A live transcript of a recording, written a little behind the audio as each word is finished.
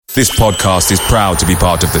This podcast is proud to be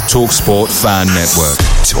part of the TalkSport Fan Network.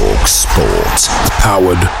 TalkSport.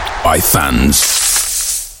 Powered by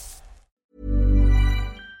fans.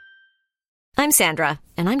 I'm Sandra,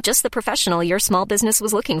 and I'm just the professional your small business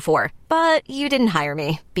was looking for. But you didn't hire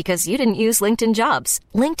me because you didn't use LinkedIn Jobs.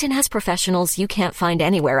 LinkedIn has professionals you can't find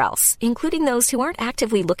anywhere else, including those who aren't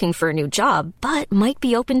actively looking for a new job, but might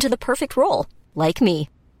be open to the perfect role, like me.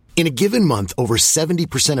 In a given month, over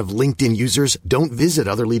 70% of LinkedIn users don't visit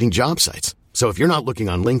other leading job sites. So if you're not looking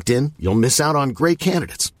on LinkedIn, you'll miss out on great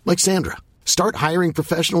candidates like Sandra. Start hiring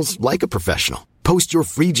professionals like a professional. Post your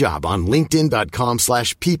free job on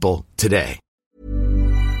linkedin.com/people today.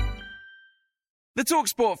 The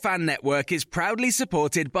TalkSport Fan Network is proudly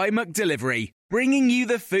supported by McDelivery, bringing you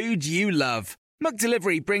the food you love.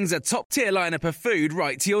 McDelivery brings a top-tier lineup of food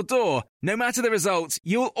right to your door. No matter the result,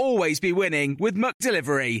 you'll always be winning with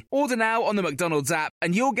McDelivery. Order now on the McDonald's app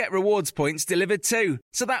and you'll get rewards points delivered too.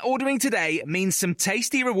 So that ordering today means some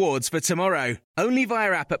tasty rewards for tomorrow. Only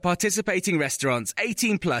via app at participating restaurants.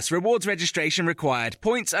 18 plus. Rewards registration required.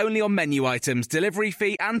 Points only on menu items. Delivery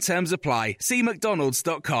fee and terms apply. See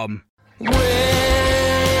mcdonalds.com.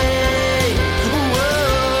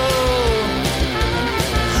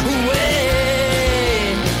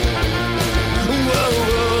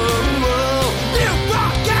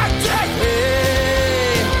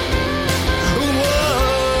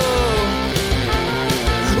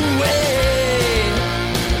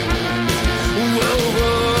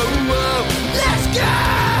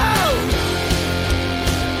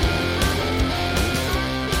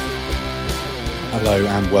 Hello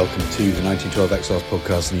and welcome to the 1912 Exiles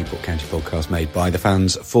podcast, the Newport County podcast made by the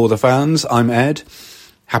fans for the fans. I'm Ed.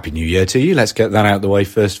 Happy New Year to you. Let's get that out of the way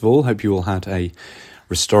first of all. Hope you all had a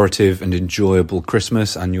restorative and enjoyable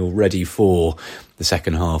Christmas and you're ready for the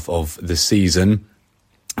second half of the season.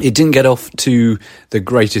 It didn't get off to the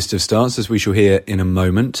greatest of starts, as we shall hear in a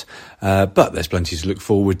moment, but there's plenty to look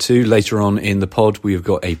forward to. Later on in the pod, we've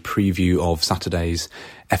got a preview of Saturday's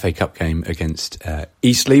FA Cup game against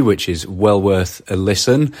Eastleigh, which is well worth a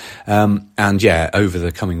listen. And yeah, over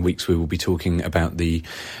the coming weeks, we will be talking about the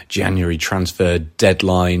January transfer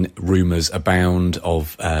deadline. Rumours abound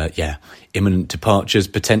of, imminent departures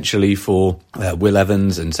potentially for Will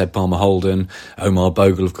Evans and Seb Palmer-Holden. Omar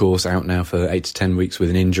Bogle, of course, out now for 8 to 10 weeks with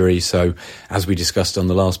an injury. So as we discussed on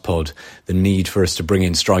the last pod, the need for us to bring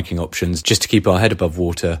in striking options just to keep our head above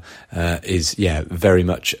water is very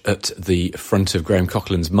much at the front of Graham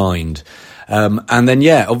Coughlin's mind. And then,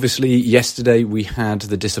 obviously yesterday we had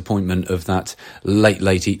the disappointment of that late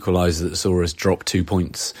equaliser that saw us drop 2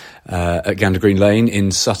 points at Gander Green Lane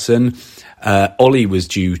in Sutton. Ollie was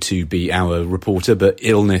due to be our reporter, but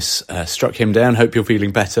illness struck him down. Hope you're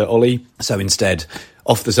feeling better, Ollie. So instead,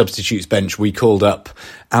 off the substitutes bench, we called up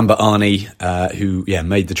Amber Arnie, who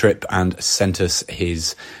made the trip and sent us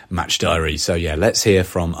his match diary. So let's hear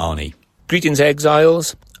from Arnie. Greetings,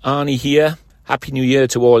 Exiles. Arnie here. Happy New Year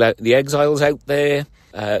to all the Exiles out there.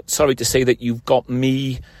 Sorry to say that you've got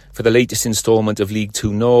me for the latest instalment of League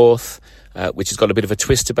 2 North, which has got a bit of a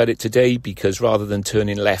twist about it today because rather than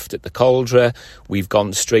turning left at the Cauldre, we've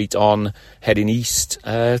gone straight on heading east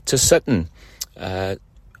to Sutton.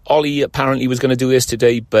 Ollie apparently was going to do this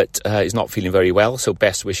today, but is not feeling very well, so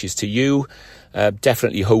best wishes to you.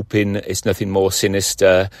 Definitely hoping it's nothing more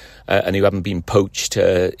sinister and you haven't been poached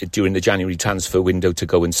during the January transfer window to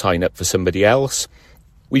go and sign up for somebody else.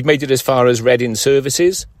 We've made it as far as Reading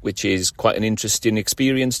services, which is quite an interesting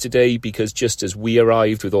experience today because just as we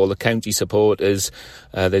arrived with all the county supporters,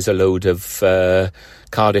 there's a load of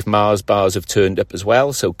Cardiff Mars bars have turned up as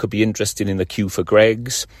well, so it could be interesting in the queue for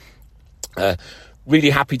Greg's.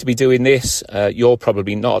 Really happy to be doing this. You're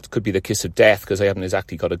probably not. Could be the kiss of death because I haven't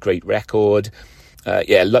exactly got a great record.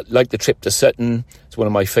 Like the trip to Sutton. It's one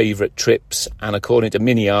of my favourite trips. And according to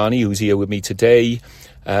Mini Arnie, who's here with me today,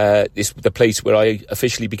 this was the place where I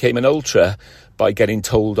officially became an ultra by getting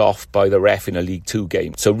told off by the ref in a League 2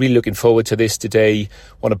 game. So really looking forward to this today.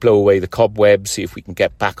 Want to blow away the cobwebs, see if we can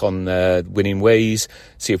get back on winning ways,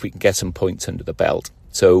 see if we can get some points under the belt.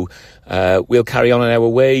 So we'll carry on our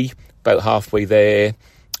way, about halfway there,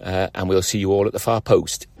 and we'll see you all at the far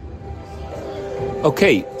post.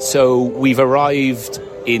 Okay, so we've arrived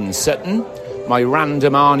in Sutton. My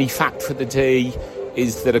random Arnie fact for the day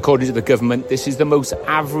is that according to the government, this is the most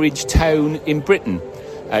average town in Britain.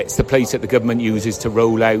 It's the place that the government uses to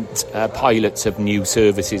roll out pilots of new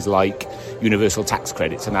services like universal tax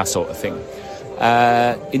credits and that sort of thing.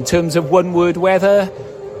 In terms of one-word weather,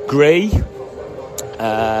 grey,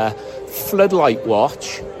 floodlight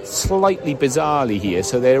watch, slightly bizarrely here.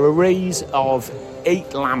 So there are arrays of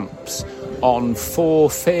 8 lamps on 4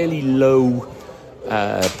 fairly low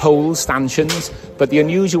poles, stanchions, but the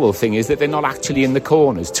unusual thing is that they're not actually in the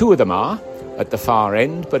corners. Two of them are at the far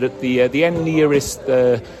end, but at the end nearest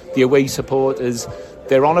the away supporters,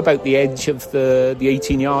 they're on about the edge of the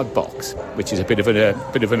 18-yard box, which is a bit of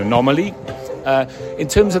an anomaly. In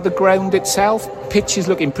terms of the ground itself, pitch is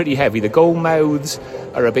looking pretty heavy. The goal mouths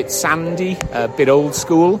are a bit sandy, a bit old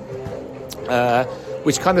school,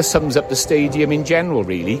 which kind of sums up the stadium in general,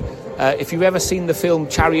 really. If you've ever seen the film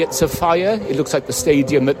Chariots of Fire, it looks like the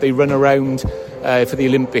stadium that they run around for the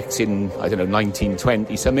Olympics in,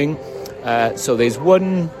 1920-something. So there's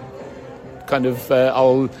one kind of,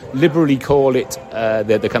 I'll liberally call it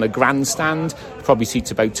the kind of grandstand. Probably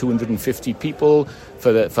seats about 250 people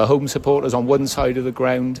for home supporters on one side of the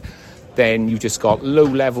ground. Then you've just got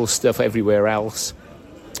low-level stuff everywhere else.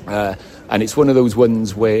 And it's one of those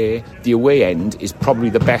ones where the away end is probably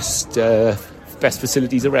the best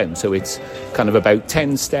facilities around. So it's kind of about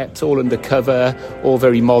 10 steps, all under cover, all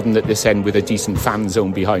very modern at this end, with a decent fan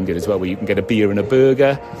zone behind it as well, where you can get a beer and a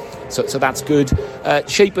burger. So that's good.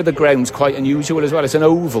 Shape of the ground's quite unusual as well. It's an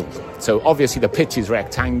oval. So obviously the pitch is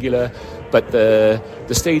rectangular, but the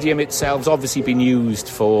stadium itself's obviously been used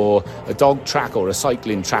for a dog track or a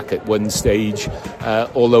cycling track at one stage,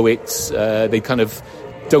 although it's they kind of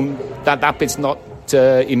don't, that bit's not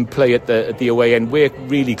in play at the away end. We're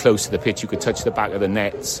really close to the pitch. You could touch the back of the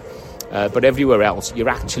nets, but everywhere else you're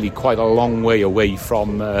actually quite a long way away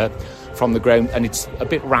from the ground, and it's a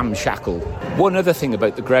bit ramshackle. One other thing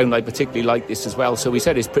about the ground, I particularly like this as well. So we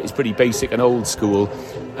said it's pretty basic and old school.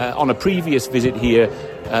 On a previous visit here,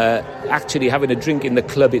 actually having a drink in the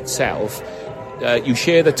club itself, you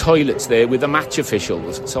share the toilets there with the match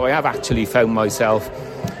officials. So I have actually found myself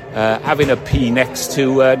having a pee next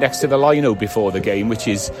to the lino before the game, which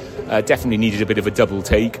is definitely needed a bit of a double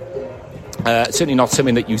take. Certainly not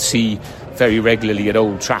something that you see very regularly at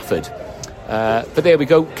Old Trafford. But there we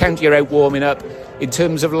go, County are out warming up. In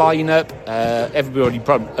terms of line-up, everybody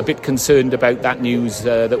probably a bit concerned about that news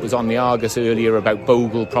that was on the Argus earlier about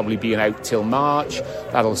Bogle probably being out till March.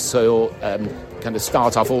 That'll kind of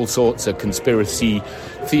start off all sorts of conspiracy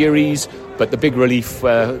theories. But the big relief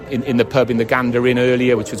in the pub in the Gander Inn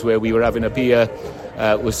earlier, which was where we were having a beer,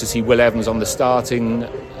 was to see Will Evans on the starting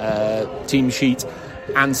team sheet.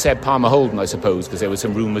 And Seb Palmer-Holden, I suppose, because there were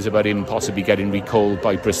some rumours about him possibly getting recalled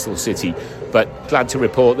by Bristol City. But glad to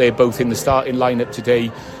report they're both in the starting lineup today,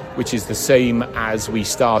 which is the same as we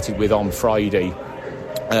started with on Friday.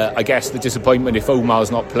 I guess the disappointment if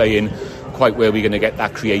Omar's not playing, quite where we're going to get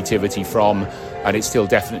that creativity from. And it still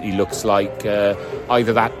definitely looks like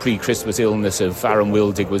either that pre-Christmas illness of Aaron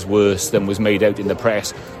Wildig was worse than was made out in the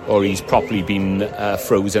press, or he's properly been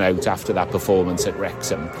frozen out after that performance at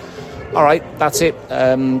Wrexham. All right, that's it.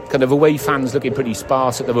 Kind of away fans looking pretty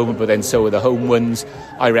sparse at the moment, but then so are the home ones.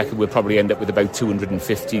 I reckon we'll probably end up with about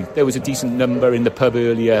 250. There was a decent number in the pub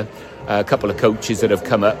earlier, a couple of coaches that have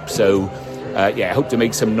come up. So, hope to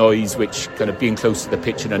make some noise, which kind of being close to the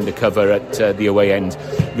pitch and undercover at the away end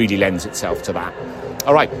really lends itself to that.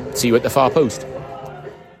 All right, see you at the far post.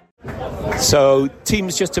 So,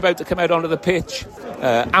 team's just about to come out onto the pitch.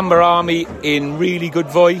 Amber Army in really good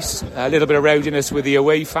voice, a little bit of rowdiness with the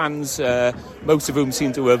away fans, most of whom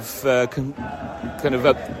seem to have kind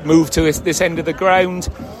of moved to this end of the ground.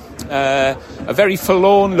 A very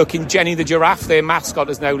forlorn looking Jenny the giraffe, their mascot,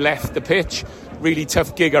 has now left the pitch. Really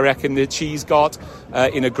tough gig, I reckon, that she's got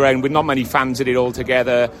in a ground with not many fans in it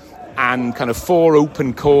altogether, and kind of 4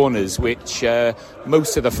 open corners, which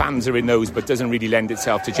most of the fans are in those, but doesn't really lend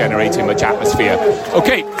itself to generating much atmosphere.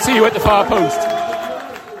 Okay, see you at the far post.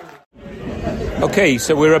 Okay,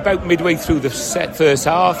 so we're about midway through the first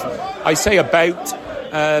half. I say about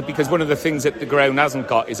because one of the things that the ground hasn't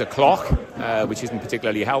got is a clock, which isn't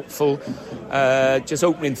particularly helpful. Just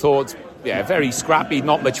opening thoughts, very scrappy,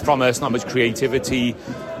 not much from us, not much creativity,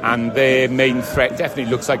 and their main threat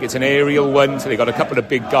definitely looks like it's an aerial one, so they've got a couple of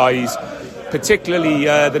big guys, particularly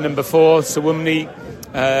the number 4, Sawumni,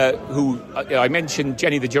 who I mentioned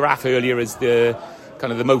Jenny the giraffe earlier as the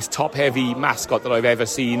kind of the most top-heavy mascot that I've ever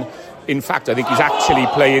seen. In fact, I think he's actually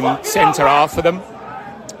playing centre half for them.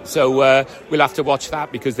 So we'll have to watch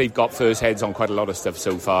that, because they've got first heads on quite a lot of stuff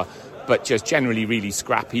so far. But just generally really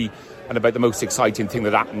scrappy. And about the most exciting thing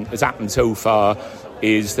that has happened so far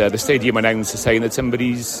is the stadium announcer saying that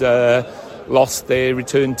somebody's lost their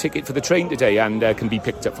return ticket for the train today and can be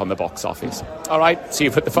picked up from the box office. All right, see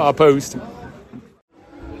you at the far post.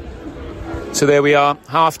 So there we are,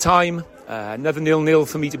 half-time. Another 0-0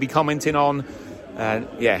 for me to be commenting on.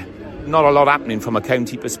 Not a lot happening from a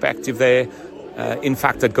county perspective there. In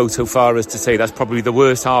fact, I'd go so far as to say that's probably the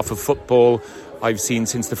worst half of football I've seen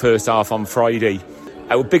since the first half on Friday.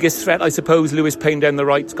 Our biggest threat, I suppose, Lewis Payne down the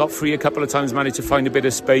right, got free a couple of times, managed to find a bit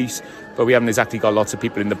of space, but we haven't exactly got lots of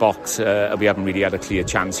people in the box, and we haven't really had a clear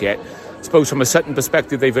chance yet. I suppose from a Sutton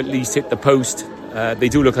perspective, they've at least hit the post. They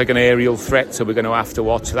do look like an aerial threat, so we're going to have to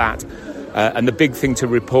watch that. And the big thing to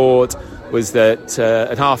report was that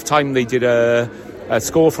at half-time they did a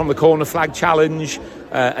score from the corner flag challenge,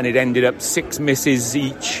 and it ended up 6 misses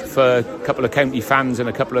each for a couple of county fans and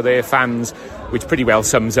a couple of their fans, which pretty well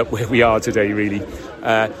sums up where we are today, really.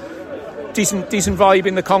 Decent vibe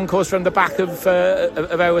in the concourse from the back of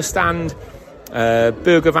our stand.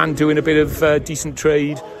 Burger van doing a bit of decent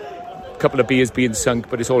trade. A couple of beers being sunk,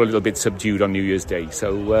 but it's all a little bit subdued on New Year's Day.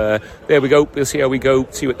 So there we go. We'll see how we go.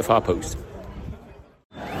 See you at the far post.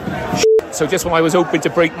 So just when I was hoping to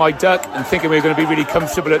break my duck and thinking we were going to be really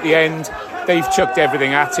comfortable at the end, they've chucked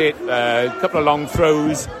everything at it. A couple of long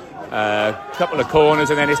throws, a couple of corners,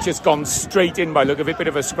 and then it's just gone straight in by look of it. Bit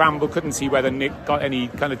of a scramble. Couldn't see whether Nick got any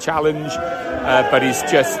kind of challenge, but he's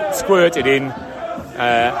just squirted in,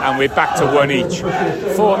 and we're back to 1 each.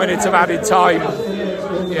 4 minutes of added time.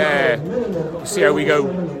 Yeah, we'll see how we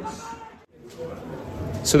go.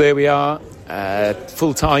 So there we are.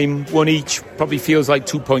 Full time, 1 each. Probably feels like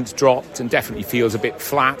 2 points dropped, and definitely feels a bit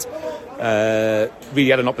flat. Really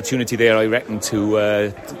had an opportunity there, I reckon,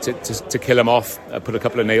 to kill them off. Put a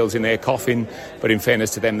couple of nails in their coffin, but in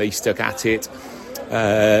fairness to them, they stuck at it.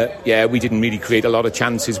 We didn't really create a lot of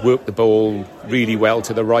chances. Worked the ball really well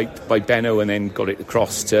to the right by Benno, and then got it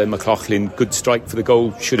across to McLaughlin. Good strike for the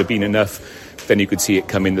goal, should have been enough. Then you could see it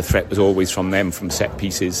come in. The threat was always from them, from set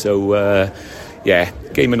pieces. So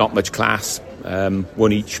game of not much class.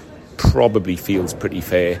 1 each probably feels pretty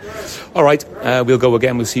fair. All right, we'll go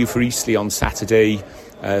again. We'll see you for Eastleigh on Saturday.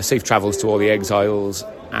 Safe travels to all the exiles,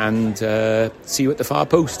 and see you at the far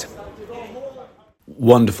post.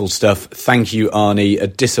 Wonderful stuff. Thank you, Arnie. A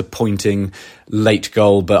disappointing late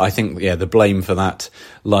goal, but I think, the blame for that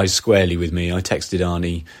lies squarely with me. I texted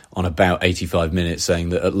Arnie on about 85 minutes saying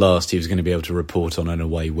that at last he was going to be able to report on an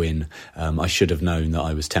away win. I should have known that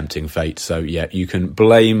I was tempting fate. So, you can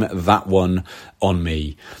blame that one on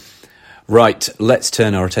me. Right, let's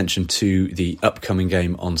turn our attention to the upcoming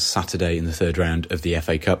game on Saturday in the third round of the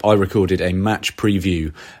FA Cup. I recorded a match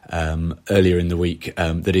preview earlier in the week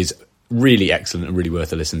that is really excellent and really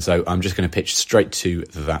worth a listen. So I'm just going to pitch straight to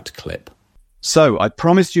that clip. So I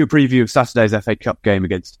promised you a preview of Saturday's FA Cup game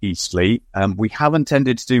against Eastleigh. We haven't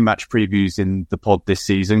tended to do match previews in the pod this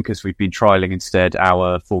season because we've been trialling instead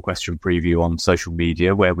our 4-question preview on social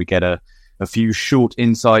media, where we get a few short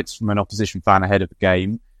insights from an opposition fan ahead of the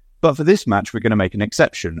game. But for this match, we're going to make an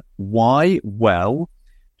exception. Why? Well,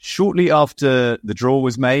 shortly after the draw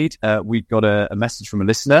was made, we got a message from a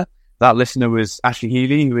listener. That listener was Ashley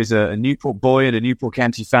Healy, who is a Newport boy and a Newport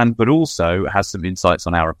County fan, but also has some insights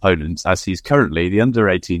on our opponents, as he's currently the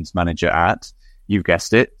under-18s manager at, you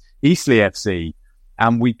guessed it, Eastleigh FC.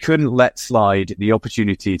 And we couldn't let slide the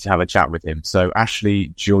opportunity to have a chat with him. So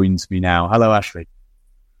Ashley joins me now. Hello, Ashley.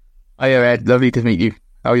 Hiya, Ed. Lovely to meet you.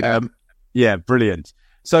 How are you? Yeah, brilliant.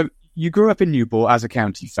 So you grew up in Newport as a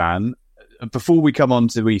county fan. Before we come on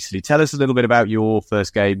to Eastleigh, tell us a little bit about your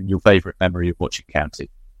first game and your favourite memory of watching county.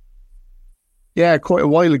 Yeah, quite a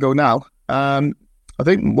while ago now. I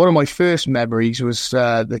think one of my first memories was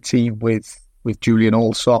the team with Julian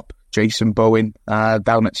Allsop, Jason Bowen,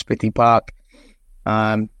 down at Spitty Park,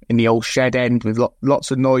 in the old shed end with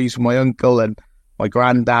lots of noise from my uncle and my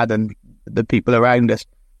granddad and the people around us.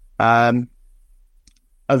 I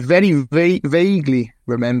very vaguely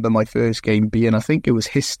remember my first game being, I think it was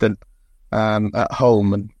Histon at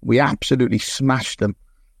home, and we absolutely smashed them.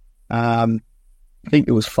 I think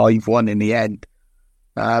it was 5-1 in the end.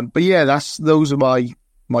 But yeah, those are my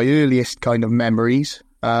earliest kind of memories.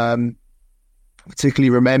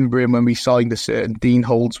 Particularly remembering when we signed a certain Dean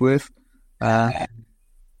Holdsworth.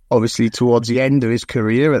 Obviously towards the end of his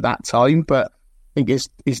career at that time, but I think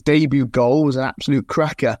his debut goal was an absolute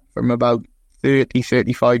cracker from about 30,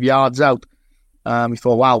 35 yards out. We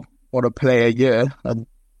thought, wow, what a player year, and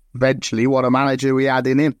eventually what a manager we had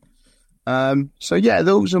in him. So yeah,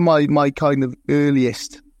 those are my kind of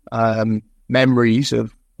earliest memories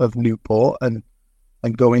of Newport and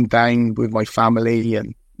going down with my family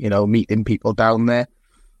and, meeting people down there.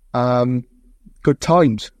 Good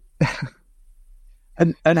times.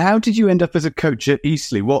 And how did you end up as a coach at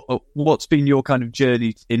Eastleigh? What's been your kind of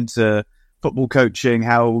journey into football coaching?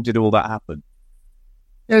 How did all that happen?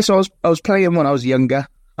 Yeah, so I was playing when I was younger.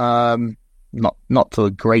 Not to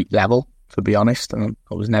a great level, to be honest. I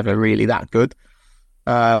was never really that good.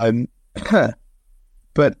 But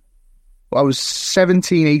I was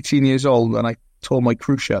 17, 18 years old when I tore my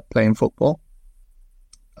cruciate playing football.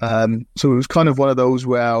 So it was kind of one of those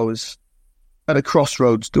where I was at a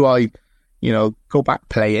crossroads. Do I, go back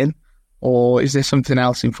playing, or is there something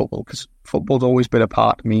else in football? Because football's always been a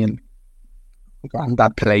part of me, and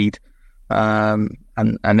Granddad played, and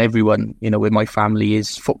everyone, with my family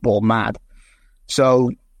is football mad. So,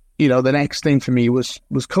 the next thing for me was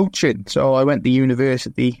coaching. So I went to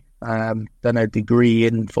university, done a degree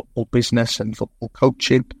in football business and football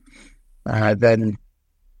coaching, then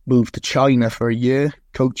moved to China for a year,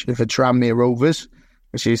 coaching for Tranmere Rovers,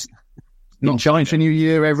 which is not Chinese New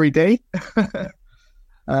Year every day.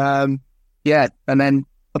 And then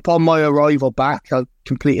upon my arrival back, I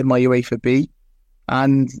completed my UEFA B,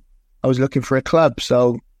 and I was looking for a club.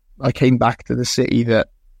 So I came back to the city that,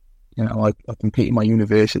 I completed my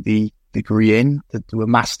university degree in to do a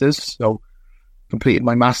master's. So completed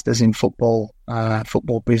my master's in football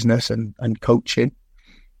business and coaching.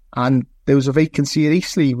 And there was a vacancy at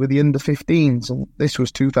Eastleigh with the under-15s, and this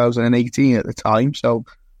was 2018 at the time. So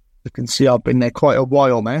you can see I've been there quite a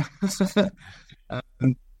while now.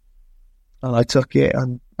 And I took it,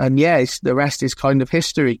 and the rest is kind of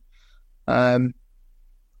history. I've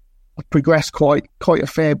progressed quite a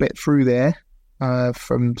fair bit through there,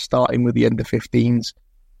 from starting with the under-15s,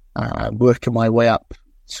 working my way up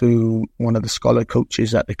to one of the scholar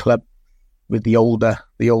coaches at the club with the older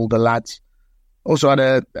lads. Also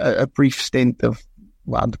had a brief stint of,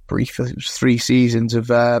 it was 3 seasons of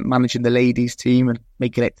managing the ladies team and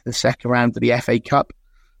making it to the second round of the FA Cup.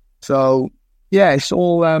 So yeah, it's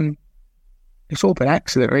all been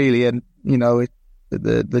excellent, really. And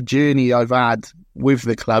the journey I've had with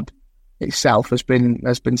the club itself has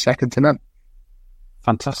been second to none.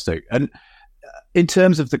 Fantastic. And in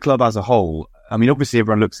terms of the club as a whole, I mean, obviously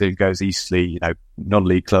everyone looks at it and goes Eastleigh,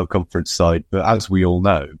 non-league club conference side, but as we all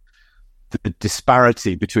know, the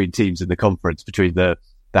disparity between teams in the conference, between the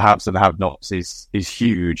haves and the have-nots, is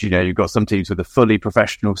huge. You've got some teams with a fully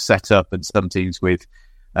professional setup and some teams with,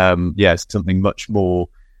 something much more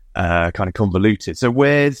kind of convoluted. So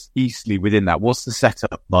where's Eastleigh within that? What's the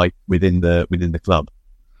setup like within the club?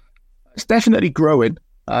 It's definitely growing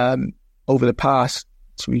over the past,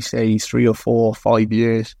 shall we say, 3 or 4 or 5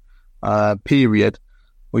 years period.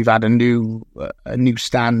 We've had a new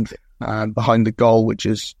stand behind the goal, which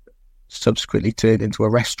is subsequently turned into a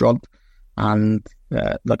restaurant and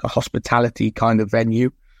like a hospitality kind of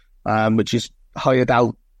venue, which is hired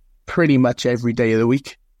out pretty much every day of the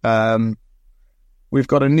week. We've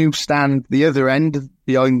got a new stand the other end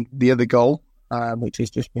behind the other goal, which has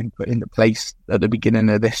just been put into place at the beginning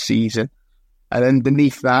of this season. And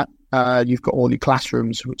underneath that, you've got all your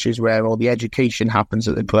classrooms, which is where all the education happens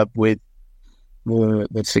at the club with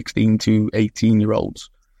the 16 to 18-year-olds.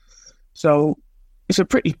 So it's a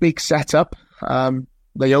pretty big setup.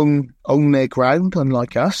 They own their ground,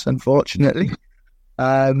 unlike us, unfortunately,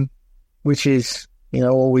 which is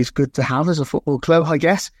always good to have as a football club, I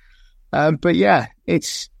guess. But yeah,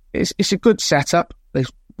 it's a good setup. It's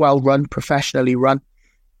well run, professionally run.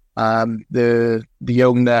 The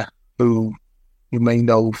owner, who you may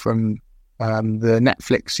know from the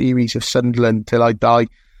Netflix series of Sunderland Till I Die,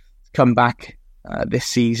 come back this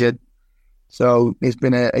season. So it's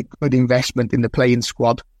been a good investment in the playing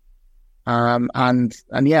squad. And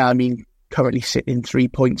yeah, I mean, currently sitting 3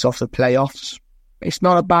 points off the playoffs. It's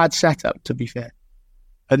not a bad setup, to be fair.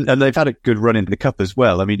 And they've had a good run in the cup as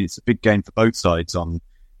well. I mean, it's a big game for both sides on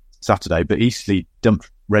Saturday, but Eastleigh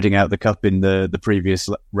dumped Reading out the cup in the previous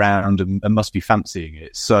round and must be fancying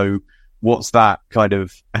it. So what's that kind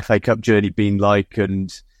of FA Cup journey been like,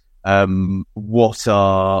 and what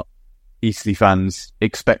are Eastleigh fans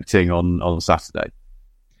expecting on Saturday?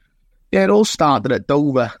 Yeah, it all started at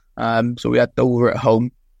Dover. So we had Dover at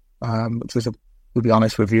home, which was, to be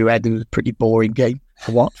honest with you, Ed, it was a pretty boring game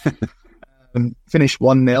to watch. Finished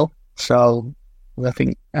 1-0. So I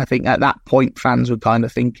think at that point fans were kind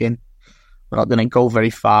of thinking we're not going to go very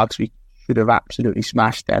far because we should have absolutely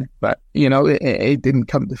smashed them. But it didn't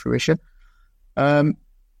come to fruition. The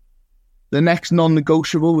next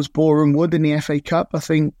non-negotiable was Boreham Wood in the FA Cup. I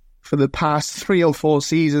think for the past 3 or 4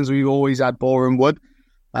 seasons, we've always had Boreham Wood,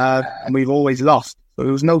 and we've always lost. So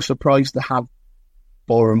it was no surprise to have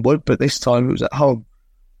Boreham Wood, but this time it was at home.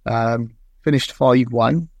 Finished 5-1,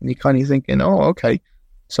 and you're kind of thinking, oh, okay,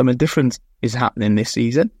 something different is happening this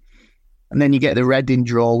season. And then you get the Reading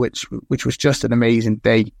draw, which was just an amazing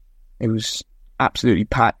day. It was absolutely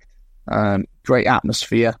packed, great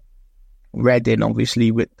atmosphere. Reading,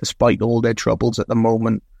 obviously, despite all their troubles at the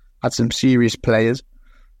moment, had some serious players.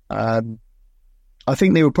 I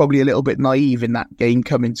think they were probably a little bit naive in that game,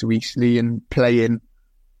 coming to Eastleigh and playing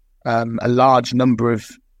a large number of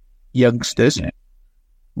youngsters. Yeah.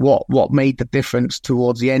 what made the difference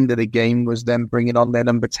towards the end of the game was them bringing on their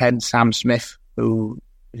number 10, Sam Smith, who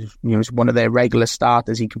is one of their regular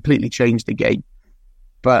starters. He completely changed the game.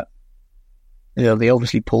 But they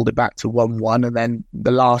obviously pulled it back to 1-1, and then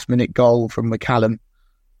the last-minute goal from McCallum.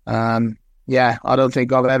 I don't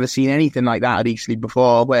think I've ever seen anything like that at Eastleigh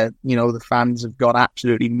before, where the fans have gone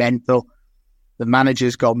absolutely mental. The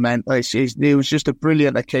manager's gone mental. It was just a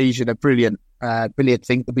brilliant occasion, a brilliant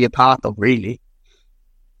thing to be a part of, really.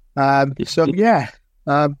 And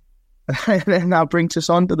then that brings us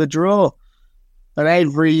on to the draw. And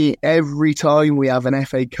every time we have an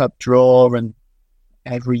FA Cup draw, and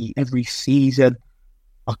every season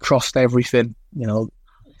across everything, let's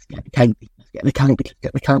get the county.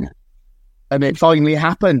 And it finally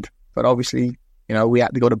happened. But obviously, we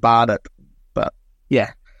had to go to Barnet. But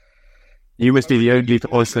yeah. You must be the only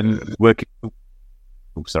person working. Oh,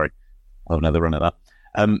 sorry. I'll have another run at that.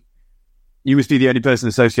 You must be the only person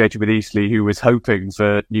associated with Eastleigh who was hoping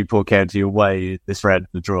for Newport County away this round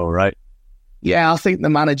of the draw, right? Yeah, I think the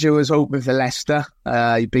manager was hoping for Leicester.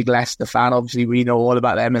 A big Leicester fan. Obviously, we know all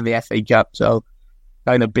about them in the FA Cup, so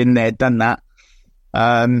kind of been there, done that.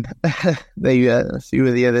 A few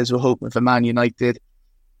of the others were hoping for Man United.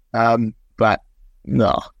 But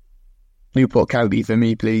no. Newport County for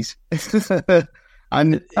me, please.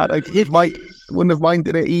 And wouldn't have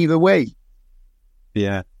minded it either way.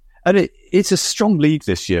 Yeah. And it's a strong league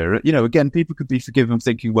this year. Again, people could be forgiven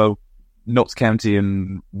thinking, well, Notts County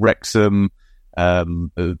and Wrexham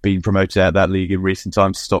have been promoted out of that league in recent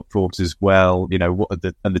times, Stockport as well.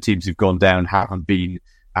 And the teams who've gone down haven't been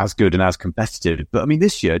as good and as competitive. But I mean,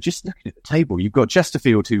 this year, just looking at the table, you've got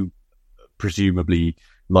Chesterfield, who presumably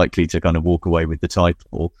likely to kind of walk away with the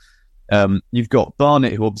title. You've got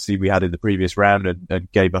Barnet, who obviously we had in the previous round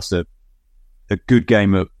and gave us a good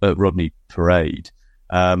game at Rodney Parade.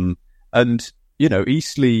 And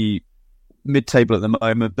Eastleigh mid-table at the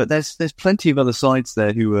moment, but there's plenty of other sides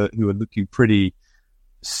there who are looking pretty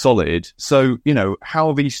solid. So, how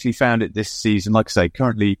have Eastleigh found it this season? Like I say,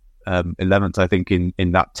 currently 11th, I think,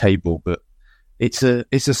 in that table, but it's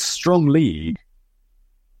a strong league.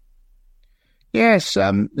 Yes,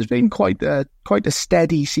 there's been quite a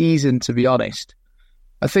steady season, to be honest.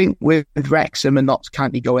 I think with Wrexham and Notts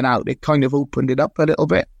County going out, it kind of opened it up a little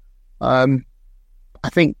bit. I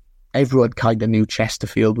think everyone kind of knew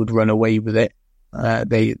Chesterfield would run away with it.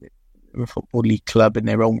 They were a football league club in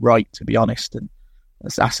their own right, to be honest, and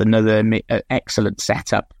that's another excellent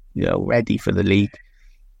setup, ready for the league.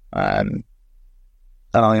 And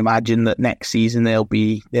I imagine that next season there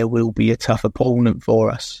will be a tough opponent for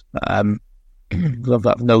us.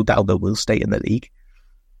 I've no doubt that we'll stay in the league.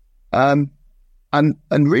 And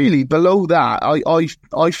really below that,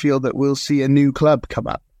 I feel that we'll see a new club come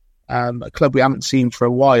up. A club we haven't seen for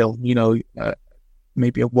a while,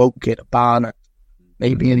 maybe a Woking, a Barnet,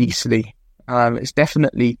 maybe an Eastleigh. It's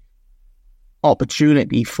definitely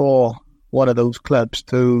opportunity for one of those clubs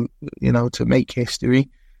to make history,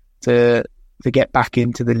 to get back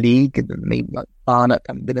into the league. And maybe like Barnet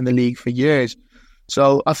haven't been in the league for years.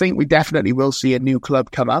 So I think we definitely will see a new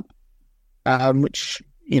club come up, which,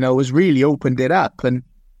 has really opened it up. And,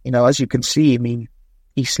 as you can see, I mean,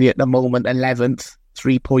 Eastleigh at the moment, 11th,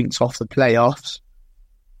 3 points off the playoffs.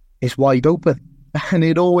 It's wide open. And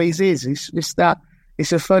it always is.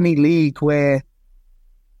 It's a funny league where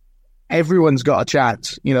everyone's got a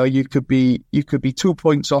chance. You could be 2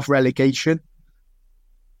 points off relegation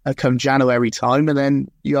come January time, and then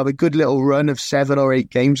you have a good little run of 7 or 8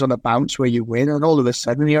 games on a bounce where you win, and all of a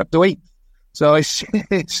sudden you're up to 8. So it's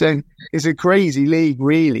a crazy league,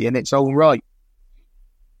 really, in its own right.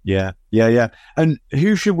 Yeah. And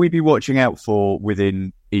who should we be watching out for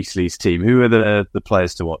within Eastleigh's team? Who are the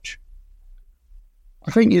players to watch?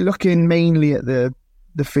 I think you're looking mainly at the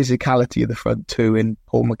physicality of the front two in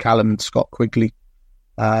Paul McCallum and Scott Quigley.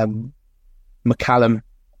 McCallum,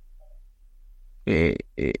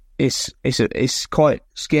 it's quite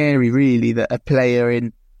scary, really, that a player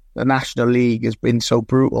in the National League has been so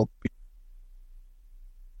brutal,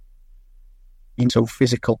 been so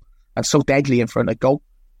physical, and so deadly in front of goal.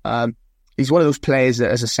 He's one of those players that,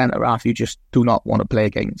 as a centre half, you just do not want to play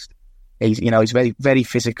against. He's very, very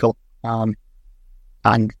physical, and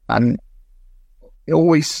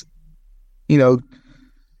always,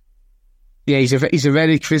 he's a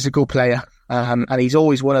very physical player. And he's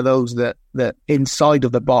always one of those that inside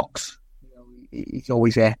of the box, he's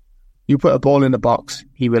always there. You put a ball in the box,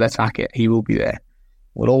 he will attack it. He will be there.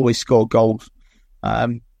 Will always score goals.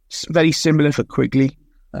 Very similar for Quigley.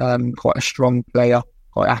 Quite a strong player,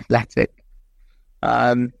 quite athletic.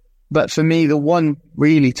 But for me, the one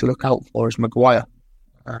really to look out for is Maguire.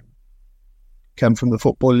 come from the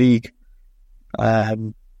Football League.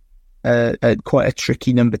 Quite a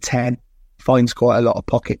tricky number 10. Finds quite a lot of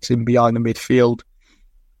pockets in behind the midfield.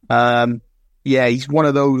 He's one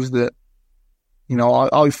of those that,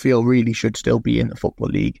 I feel really should still be in the Football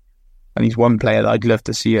League. And he's one player that I'd love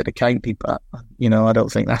to see at the county, but, I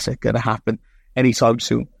don't think that's going to happen anytime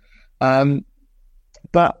soon. But,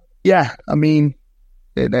 yeah, I mean,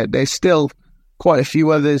 there's still quite a few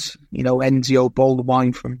others. Enzio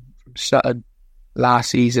Boldewine from Sutton last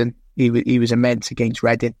season. He was immense against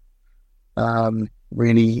Reading.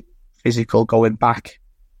 Really physical going back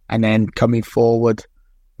and then coming forward.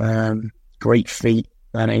 Great feet,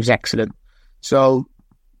 and he was excellent. So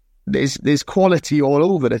there's quality all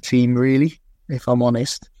over the team, really, if I'm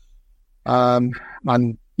honest. I'm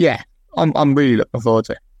really looking forward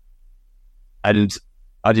to it. And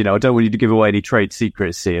I don't want you to give away any trade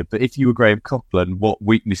secrets here, but if you were Graham Coughlin, what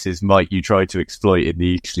weaknesses might you try to exploit in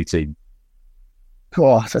the Eastleigh team?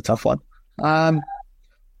 Oh, that's a tough one.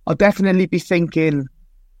 I'll definitely be thinking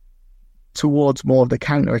towards more of the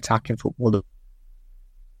counter-attacking football that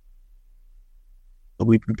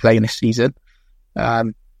we've been playing this season.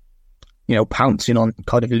 Pouncing on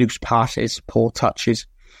kind of loose passes, poor touches,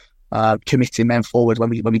 committing men forward when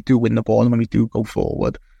we do win the ball and when we do go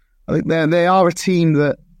forward. I think they are a team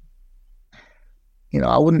that,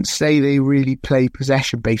 I wouldn't say they really play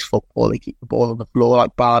possession-based football. They keep the ball on the floor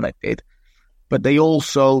like Barnet did, but they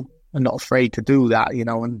also are not afraid to do that,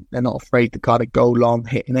 and they're not afraid to kind of go long,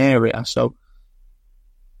 hit an area. So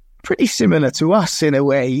pretty similar to us in a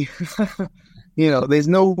way. There's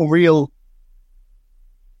no real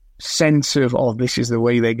sense of, this is the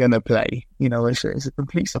way they're going to play. It's a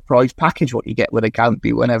complete surprise package what you get with a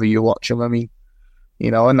county whenever you watch them. I mean,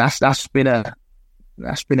 and that's been a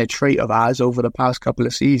trait of ours over the past couple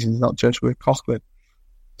of seasons, not just with Coughlin.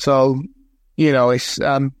 So, it's,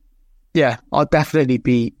 I'll definitely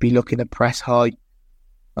be looking to press high,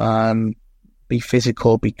 be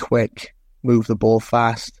physical, be quick, move the ball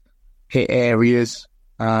fast, hit areas.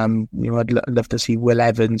 I'd love to see Will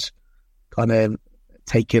Evans kind of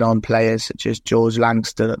taking on players such as George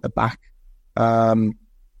Langston at the back.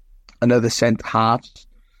 Another centre half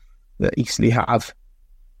that Eastleigh have.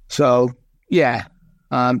 So,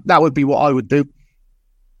 that would be what I would do.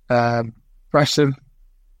 Press them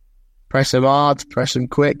hard, press them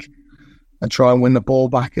quick, and try and win the ball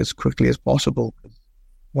back as quickly as possible.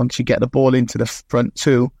 Once you get the ball into the front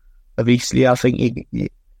two of Eastleigh, I think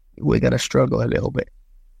we're going to struggle a little bit.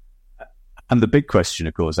 And the big question,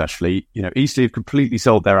 of course, Ashley, Eastleigh have completely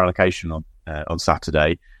sold their allocation on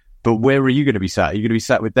Saturday, but where are you going to be sat? Are you going to be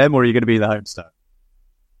sat with them, or are you going to be in the home stand?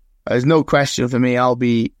 There's no question for me. I'll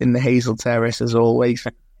be in the Hazel Terrace as always,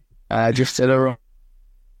 just to the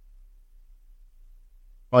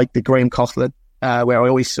right, the Graham Coughlin, where I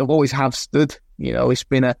always have stood. It's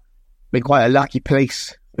been quite a lucky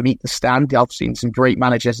place for me to stand. I've seen some great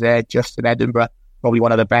managers there. Justin Edinburgh, probably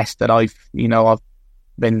one of the best that I've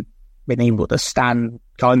been able to stand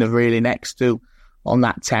kind of really next to on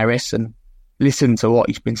that terrace and listen to what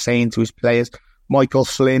he's been saying to his players. Michael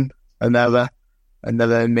Flynn, another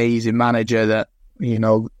amazing manager that,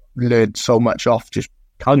 learned so much off just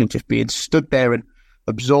being stood there and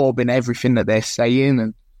absorbing everything that they're saying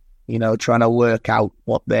and, trying to work out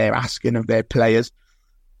what they're asking of their players.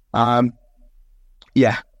 There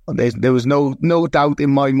was no doubt in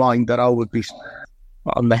my mind that I would be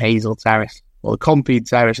on the Hazel Terrace, or the Compede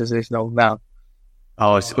Terrace as it's known now.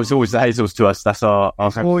 Oh, it's always the Hazels to us. That's our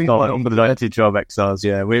for the 1912 XRs.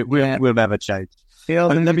 Yeah, we'll never change.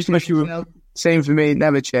 Same for me,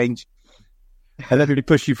 never change. And let me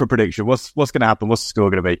push you for a prediction. What's going to happen? What's the score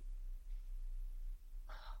going to be?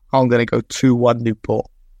 I'm going to go 2-1 Newport.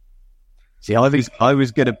 See, I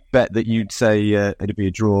was going to bet that you'd say it'd be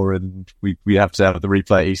a draw and we have to have the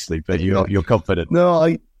replay at Eastleigh, but you're confident.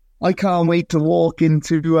 No, I can't wait to walk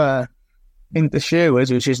into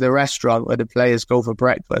Sherwood's, which is the restaurant where the players go for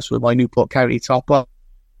breakfast, with my Newport County top up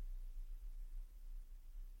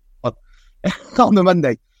on the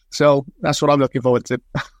Monday. So that's what I'm looking forward to.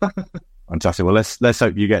 Fantastic. Well, let's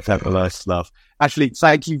hope you get to have a nice laugh. Ashley,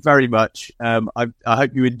 thank you very much. I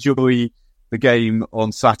hope you enjoy the game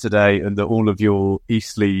on Saturday and that all of your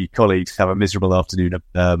Eastleigh colleagues have a miserable afternoon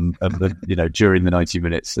during the 90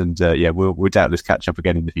 minutes. And we'll doubtless catch up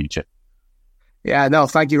again in the future. Yeah, no,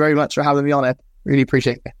 thank you very much for having me on it. Really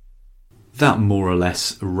appreciate it. that more or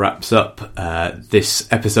less wraps up this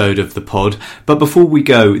episode of the pod. But before we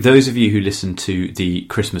go, those of you who listened to the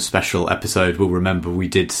Christmas special episode will remember we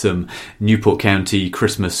did some Newport County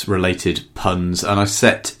Christmas related puns, and I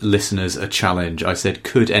set listeners a challenge. I said,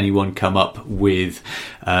 could anyone come up with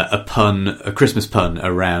a Christmas pun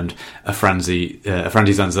around a Franzi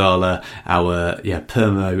Zanzala, our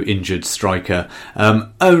Permo injured striker.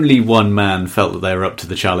 Only one man felt that they were up to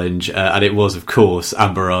the challenge, and it was, of course,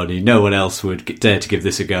 Amberani. No one else would dare to give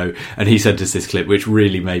this a go, and he sent us this clip, which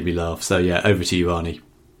really made me laugh. So yeah, over to you, Arnie.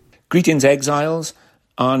 Greetings, Exiles.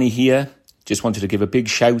 Arnie here. Just wanted to give a big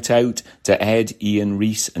shout out to Ed, Ian,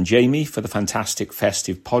 Reese and Jamie for the fantastic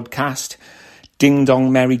festive podcast. Ding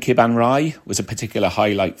Dong Merry Kiban Rai was a particular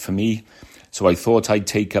highlight for me, so I thought I'd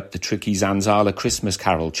take up the tricky Zanzala Christmas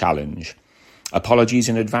Carol challenge. Apologies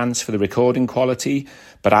in advance for the recording quality,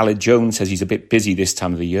 but Aled Jones says he's a bit busy this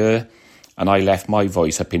time of the year, and I left my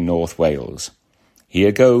voice up in North Wales.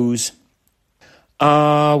 Here goes.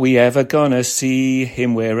 Are we ever gonna see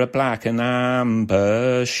him wear a black and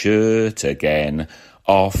amber shirt again?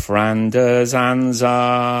 Off Randa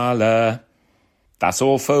Zanzala. That's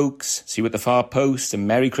all, folks. See you at the far post, and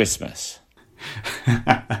Merry Christmas.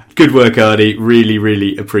 Good work, Arnie. Really,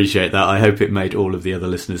 really appreciate that. I hope it made all of the other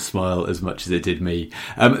listeners smile as much as it did me.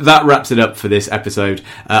 That wraps it up for this episode.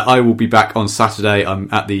 I will be back on Saturday. I'm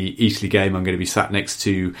at the Eastleigh game. I'm going to be sat next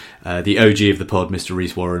to the OG of the pod, Mr.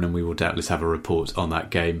 Reese Warren, and we will doubtless have a report on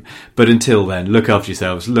that game. But until then, look after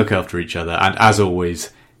yourselves, look after each other, and as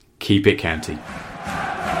always, keep it county.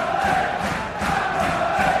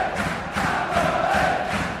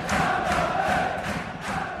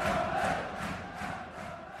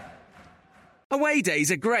 Away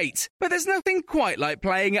days are great, but there's nothing quite like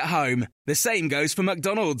playing at home. The same goes for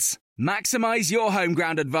McDonald's. Maximise your home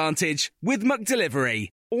ground advantage with McDelivery.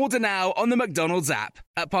 Order now on the McDonald's app.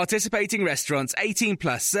 At participating restaurants, 18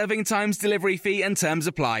 plus serving times, delivery fee and terms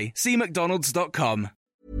apply. See mcdonalds.com.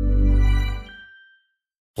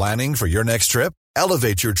 Planning for your next trip?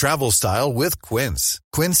 Elevate your travel style with Quince.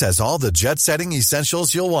 Quince has all the jet-setting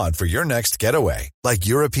essentials you'll want for your next getaway, like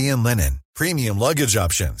European linen, premium luggage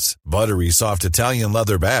options, buttery soft Italian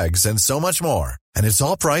leather bags, and so much more. And it's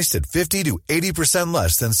all priced at 50 to 80%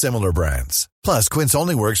 less than similar brands. Plus, Quince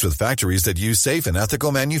only works with factories that use safe and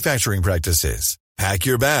ethical manufacturing practices. Pack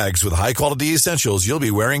your bags with high-quality essentials you'll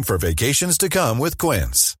be wearing for vacations to come with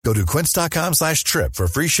Quince. Go to quince.com/trip for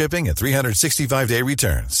free shipping and 365-day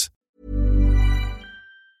returns.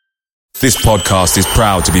 This podcast is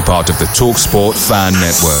proud to be part of the TalkSport Fan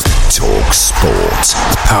Network. TalkSport.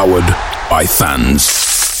 Powered by fans.